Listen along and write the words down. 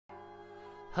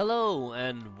Hello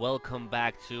and welcome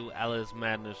back to Alice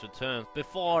Madness Returns.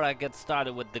 Before I get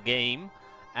started with the game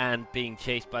and being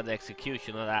chased by the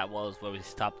executioner, that was where we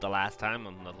stopped the last time.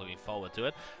 I'm not looking forward to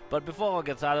it. But before I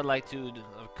get started, I'd like to do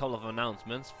a couple of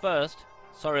announcements. First,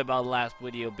 sorry about the last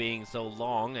video being so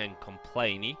long and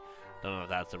complainy. Don't know if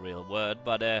that's a real word,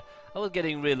 but I was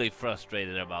getting really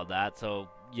frustrated about that, so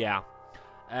yeah.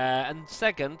 And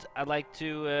second, I'd like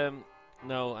to,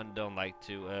 no, I don't like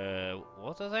to,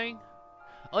 what was I saying?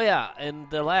 Oh yeah, in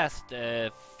the last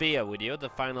Fear video, the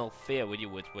final Fear video,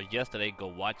 which was yesterday, go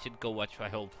watch it. Go watch my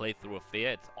whole playthrough of Fear.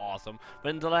 It's awesome.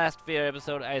 But in the last Fear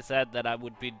episode, I said that I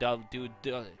would be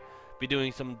be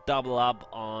doing some double up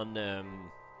on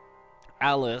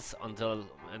Alice until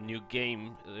a new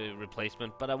game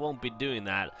replacement. But I won't be doing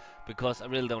that because I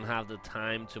really don't have the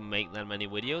time to make that many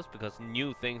videos because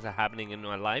new things are happening in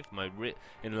my life,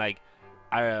 in like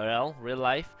IRL, real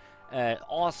life.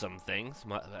 Awesome things.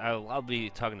 I'll be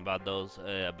talking about those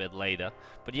a bit later.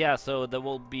 But yeah, so there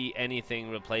won't be anything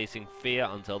replacing Fear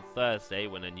until Thursday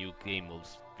when a new game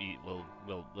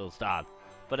will start.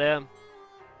 But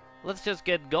let's just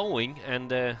get going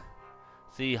and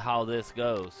see how this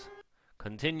goes.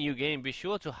 Continue game. Be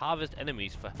sure to harvest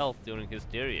enemies for health during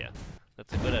hysteria.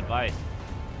 That's a good advice.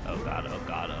 Oh god, oh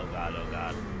god, oh god, oh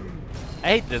god. I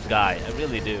hate this guy. I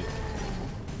really do.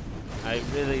 I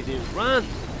really do. Run!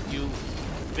 You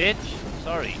bitch.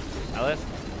 Sorry, Alice.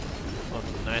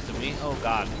 Wasn't nice of me. Oh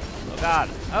god. Oh god.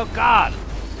 Oh god!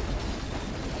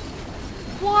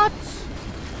 What?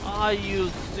 Are you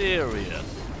serious?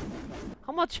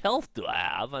 How much health do I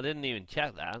have? I didn't even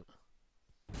check that.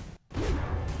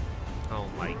 Oh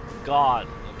my god.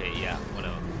 Okay, yeah,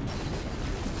 whatever.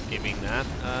 Skipping that.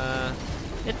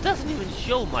 It doesn't even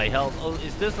show my health. Oh,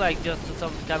 is this like just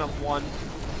some kind of one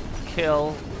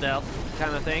kill death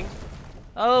kind of thing?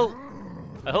 Oh,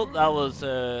 I hope that was,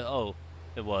 oh,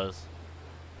 it was.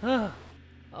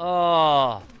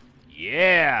 Oh,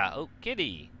 yeah. Oh,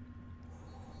 kitty.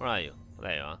 Where are you?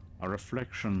 There you are. A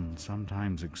reflection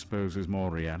sometimes exposes more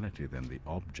reality than the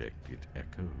object it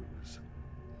echoes.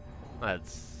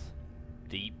 That's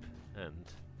deep and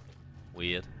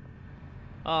weird.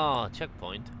 Oh,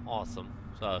 checkpoint. Awesome.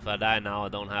 So if I die now, I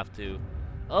don't have to...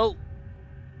 Oh!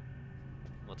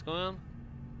 What's going on?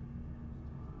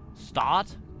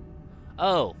 Start?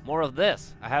 Oh, more of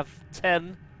this. I have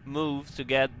 10 moves to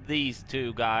get these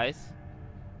two guys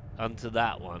onto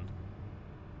that one.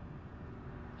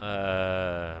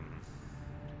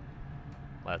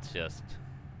 Let's just...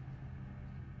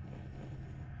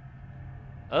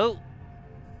 Oh!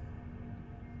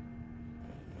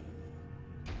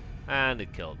 And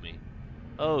it killed me.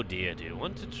 Oh dear, do you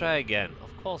want to try again?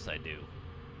 Of course I do.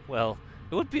 Well,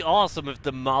 it would be awesome if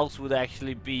the mouse would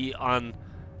actually be on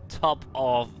top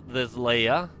of this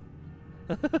layer.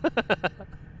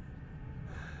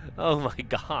 Oh my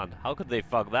god, how could they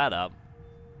fuck that up?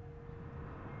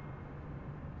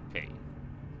 Okay.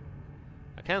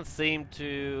 I can't seem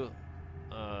to...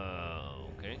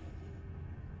 okay.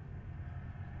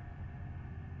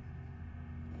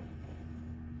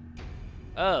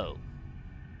 Oh.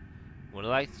 Would I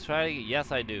like to try?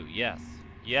 Yes, I do. Yes.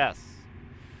 Yes.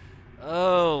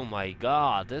 Oh my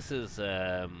god, this is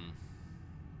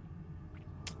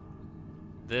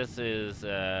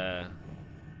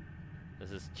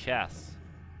chess.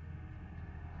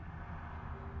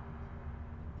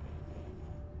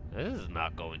 This is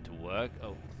not going to work.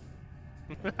 Oh.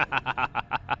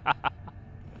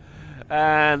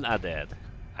 And I did.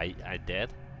 I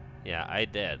did? Yeah, I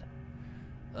did.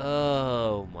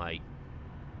 Oh my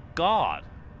god.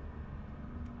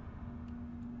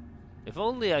 If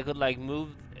only I could like move...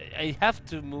 I have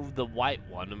to move the white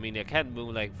one. I mean, I can't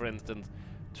move like, for instance,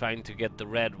 trying to get the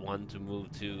red one to move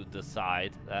to the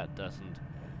side. That doesn't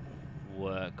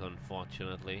work,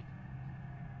 unfortunately.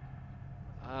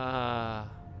 And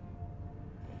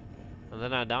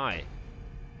then I die.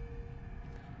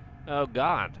 Oh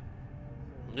god.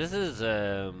 This is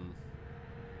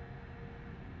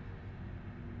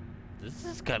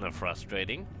kind of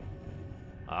frustrating.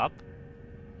 Up.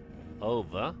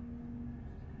 Over.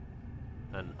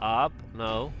 And up.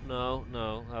 No, no,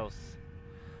 no. That was...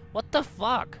 What the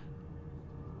fuck?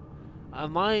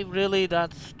 Am I really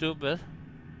that stupid?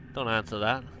 Don't answer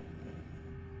that.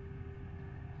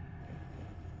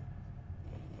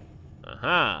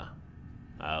 Aha.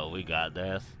 Oh, we got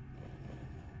this.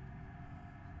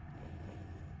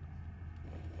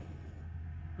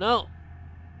 No.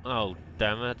 Oh,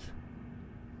 damn it.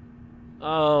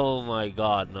 Oh my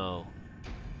god, no.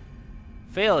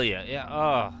 Failure, yeah,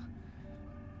 oh.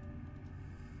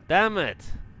 Damn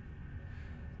it.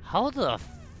 How the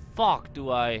fuck do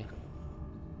I...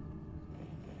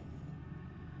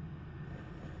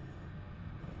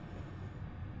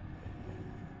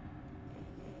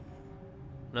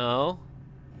 No.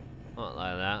 Not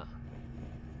like that.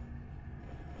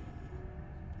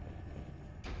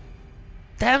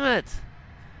 Damn it!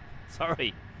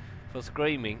 Sorry for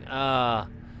screaming. I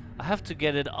have to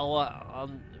get it all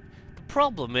on. The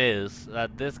problem is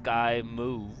that this guy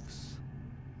moves.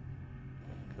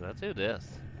 Can I do this?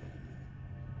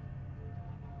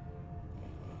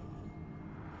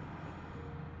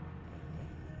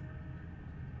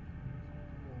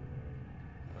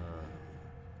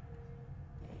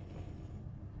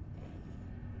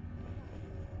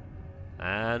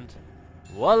 And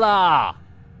voila!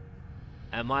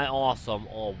 Am I awesome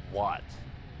or what?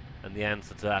 And the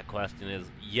answer to that question is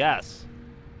yes.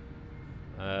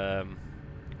 I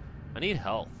need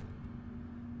health.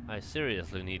 I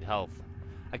seriously need health.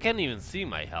 I can't even see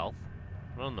my health.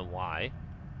 I don't know why.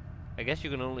 I guess you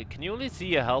can only... Can you only see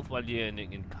your health while you're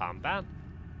in combat?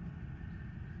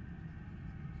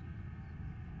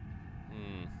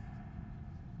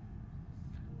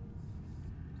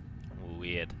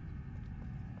 Weird.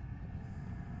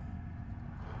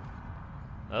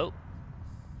 Oh.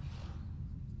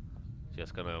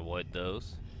 Just gonna avoid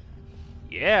those.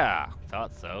 Yeah,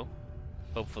 thought so.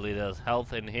 Hopefully there's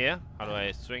health in here. How do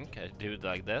I shrink? I do it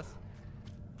like this.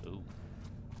 Ooh.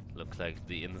 Looks like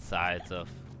the insides of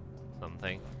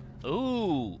something.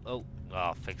 Ooh! Oh,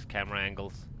 fixed camera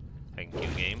angles. Thank you,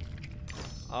 game.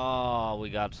 Oh, we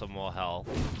got some more health.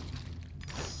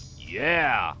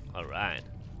 Yeah! Alright.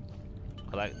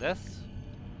 Collect this.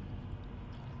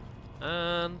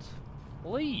 And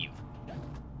leave.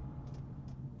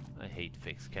 I hate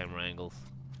fixed camera angles.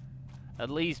 At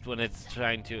least when it's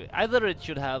trying to... Either it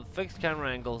should have fixed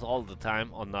camera angles all the time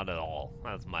or not at all.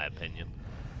 That's my opinion.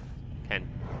 Can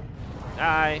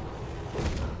die.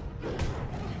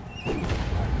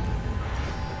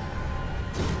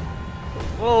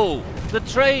 Whoa! The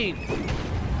train!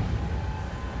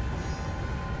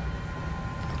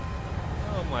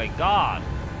 Oh my god!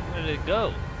 Where did it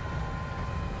go?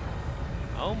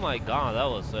 Oh my god, that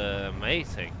was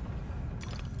amazing.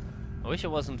 I wish I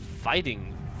wasn't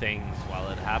fighting things while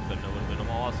it happened. It would have been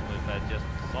awesome if I just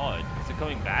saw it. Is it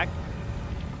coming back?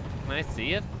 Can I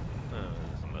see it? Oh,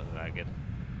 it doesn't look like it.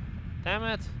 Damn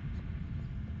it!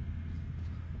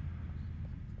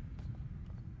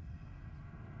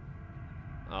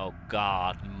 Oh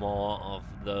god, more of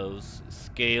those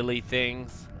scaly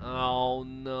things. Oh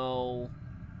no.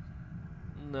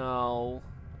 No.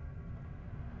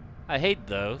 I hate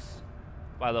those,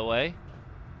 by the way.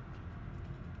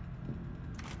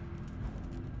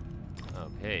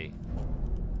 Okay.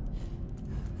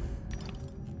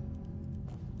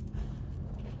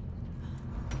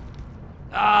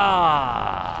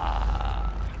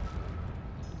 Ah!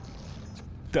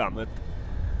 Damn it.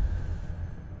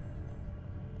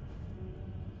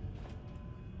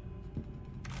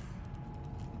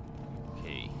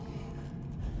 Okay.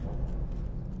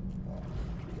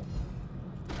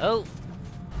 Oh!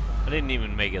 I didn't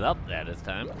even make it up there this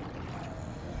time.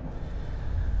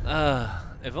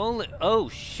 If only... Oh,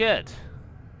 shit!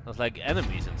 There's like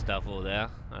enemies and stuff over there.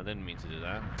 I didn't mean to do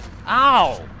that.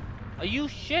 Ow! Are you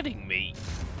shitting me?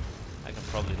 I can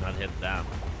probably not hit them.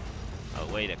 Oh,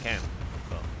 wait, I can.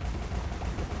 Oh.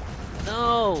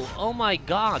 No! Oh my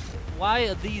god! Why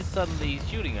are these suddenly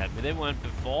shooting at me? They weren't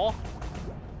before?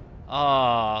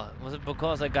 Was it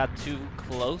because I got too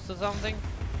close or something?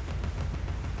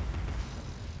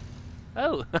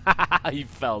 Oh! He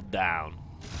fell down.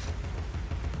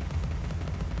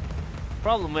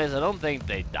 Problem is, I don't think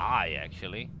they die,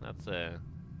 actually. That's, would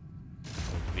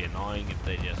be annoying if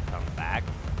they just come back.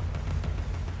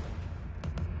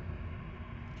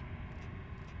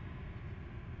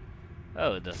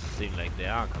 Oh, it doesn't seem like they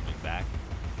are coming back.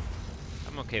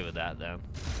 I'm okay with that, then.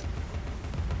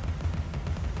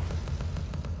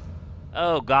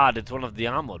 Oh god, it's one of the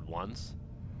armored ones.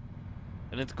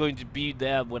 And it's going to be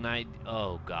there when I...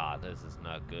 Oh god, this is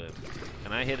not good.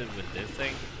 Can I hit it with this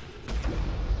thing?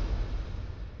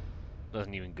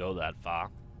 Doesn't even go that far.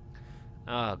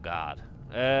 Oh god.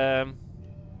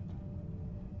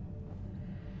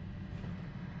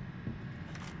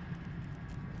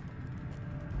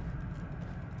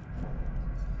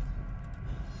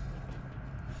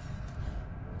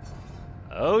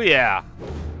 Oh yeah,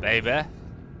 baby.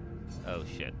 Oh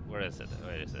shit, where is it?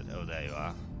 Where is it? Oh, there you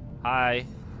are. Hi.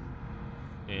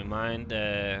 Do you mind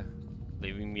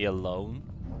leaving me alone?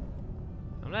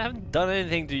 I haven't done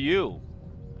anything to you.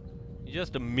 You're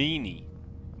just a meanie.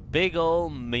 Big ol'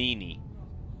 meanie.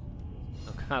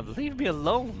 Oh god, leave me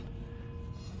alone.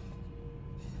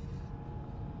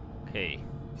 Okay.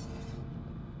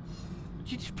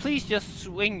 Would you please just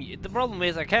swing? The problem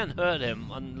is I can't hurt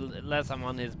him unless I'm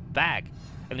on his back.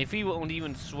 And if he won't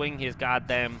even swing his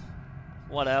goddamn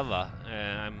whatever,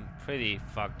 I'm pretty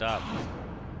fucked up.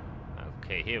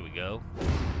 Okay, here we go.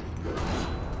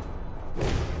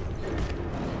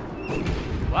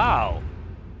 Wow,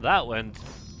 that went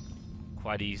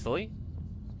quite easily.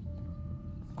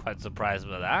 Quite surprised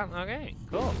by that. Okay,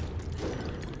 cool.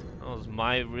 That was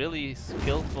my really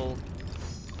skillful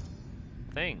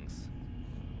things.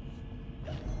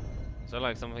 Is there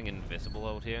like something invisible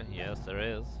out here? Yes, there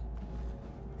is.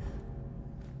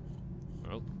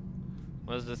 Oh,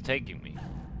 where's this taking me?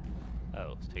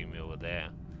 Oh, it's taking me over there.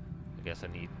 I guess I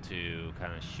need to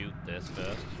kind of shoot this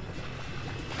first.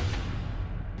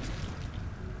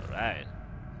 Alright.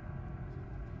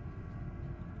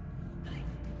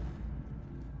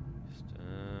 Just,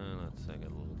 let's get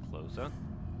a little closer.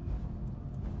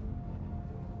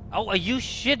 Oh, are you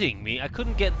shitting me? I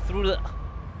couldn't get through the...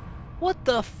 What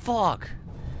the fuck?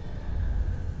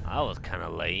 That was kind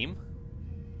of lame.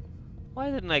 Why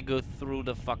didn't I go through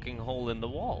the fucking hole in the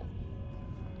wall?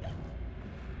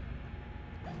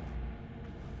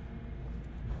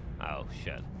 Oh,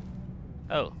 shit.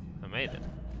 Oh, I made it.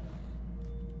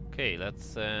 Okay,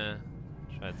 let's try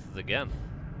this again.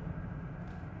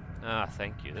 Ah,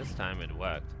 thank you. This time it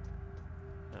worked.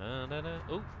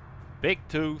 Oh, big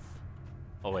tooth.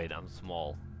 Oh wait, I'm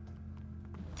small.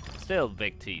 Still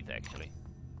big teeth, actually.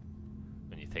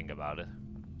 When you think about it.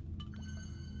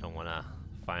 Don't wanna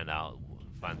find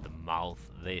the mouth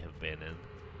they have been in.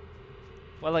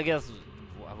 Well, I guess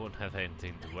I won't have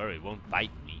anything to worry. It won't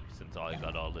bite me since I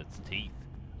got all its teeth.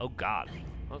 Oh god,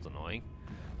 that's annoying.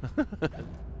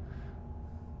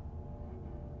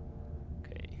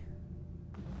 Okay.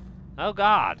 Oh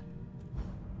god!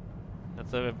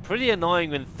 That's pretty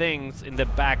annoying when things in the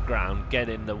background get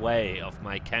in the way of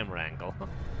my camera angle.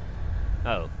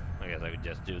 Oh, I guess I could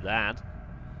just do that.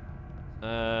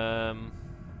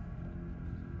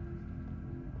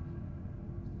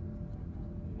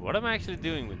 What am I actually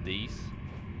doing with these?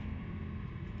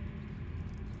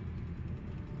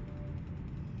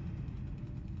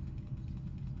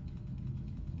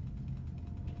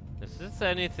 Is this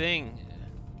anything?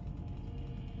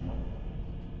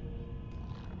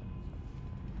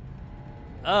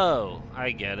 Oh, I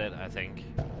get it, I think.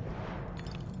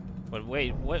 But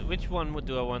wait, which one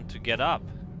do I want to get up?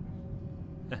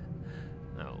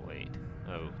 Oh, wait.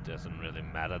 Oh, doesn't really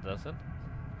matter, does it?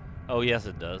 Oh, yes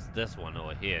it does. This one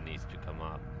over here needs to come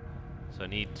up. So I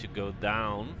need to go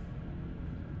down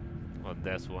on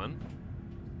this one.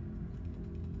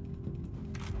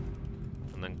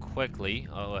 And then quickly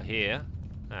over here.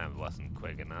 That wasn't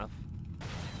quick enough.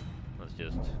 Let's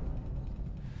just...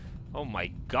 Oh my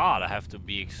god, I have to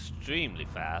be extremely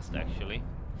fast, actually.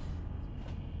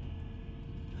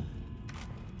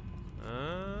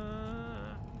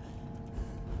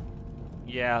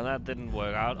 Yeah, that didn't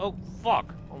work out. Oh,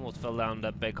 fuck! Almost fell down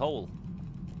that big hole.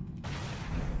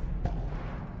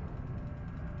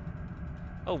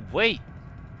 Oh, wait!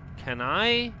 Can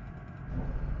I?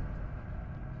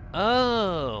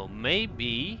 Oh,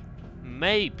 maybe.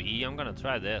 Maybe. I'm gonna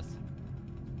try this.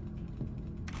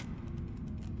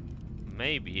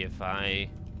 Maybe if I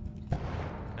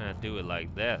do it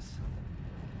like this.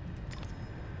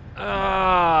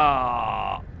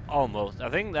 Ah, almost. I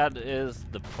think that is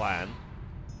the plan.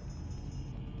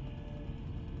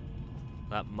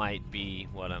 That might be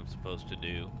what I'm supposed to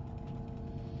do.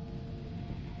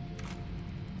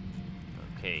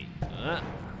 Okay.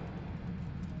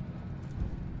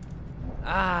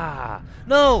 Ah!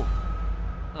 No!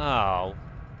 Oh.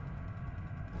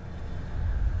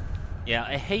 Yeah,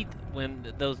 I hate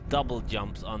when those double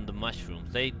jumps on the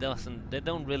mushrooms. They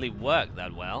don't really work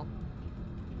that well.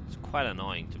 It's quite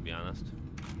annoying, to be honest.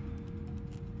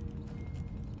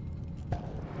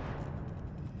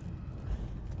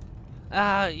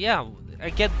 Yeah, I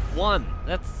get one.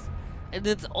 And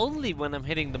it's only when I'm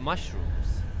hitting the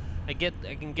mushrooms. I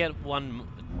can get one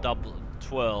double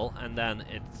twirl, and then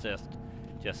it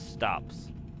just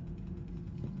stops.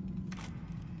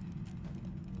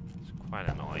 It's quite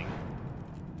annoying.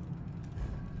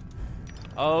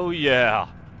 Oh yeah,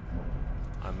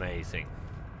 amazing.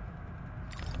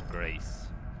 Grace,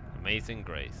 amazing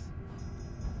Grace,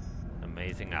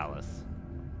 amazing Alice.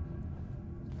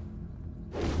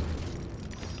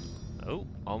 Oh,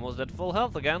 almost at full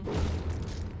health again. Let's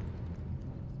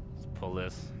pull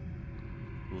this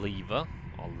lever,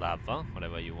 or lava,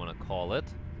 whatever you want to call it.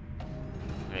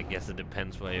 I guess it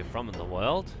depends where you're from in the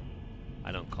world.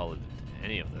 I don't call it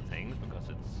any of the things because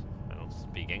I don't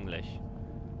speak English.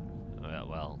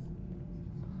 Well.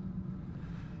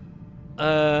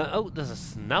 Oh, there's a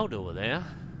snout over there.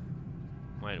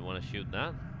 Might want to shoot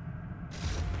that.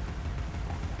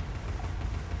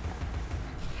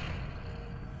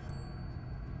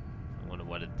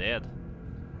 it did.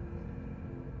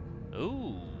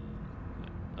 Ooh.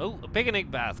 Oh, a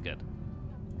picnic basket.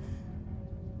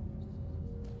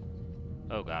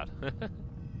 Oh god.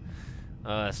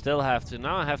 Still have to.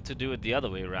 Now I have to do it the other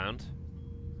way around.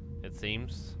 It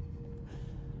seems.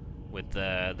 With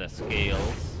the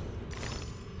scales.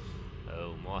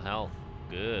 Oh, more health.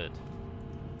 Good.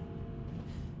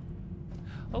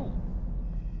 Oh.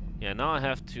 Yeah, now I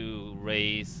have to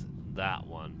raise that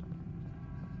one.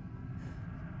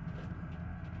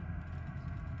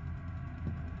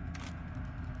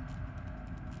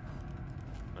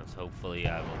 Let's hopefully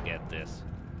I will get this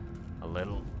a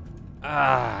little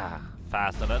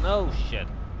faster than oh shit.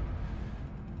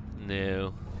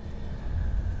 No.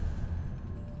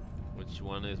 Which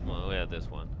one is more? Oh yeah, this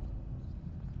one.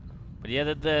 But yeah,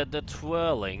 the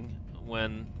twirling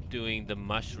when doing the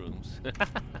mushrooms.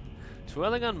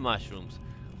 Twirling on mushrooms.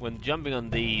 When jumping on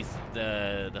these,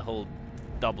 the whole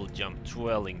double jump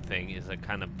twirling thing is a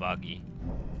kind of buggy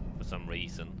for some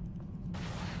reason.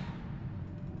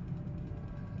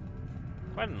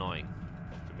 Quite annoying,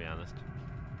 to be honest.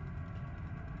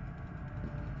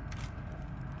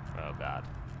 Oh god.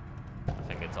 I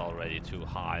think it's already too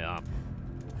high up.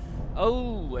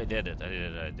 Oh, I did it,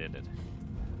 I did it.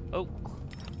 Oh.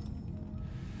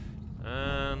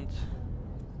 And...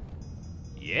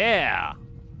 yeah!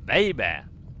 Baby!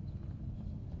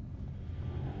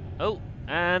 Oh,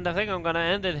 and I think I'm gonna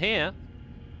end it here.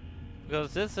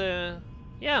 Because this,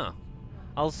 yeah.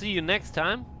 I'll see you next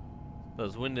time.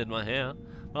 There's wind in my hair.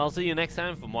 But I'll see you next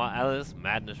time for more Alice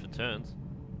Madness Returns.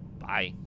 Bye.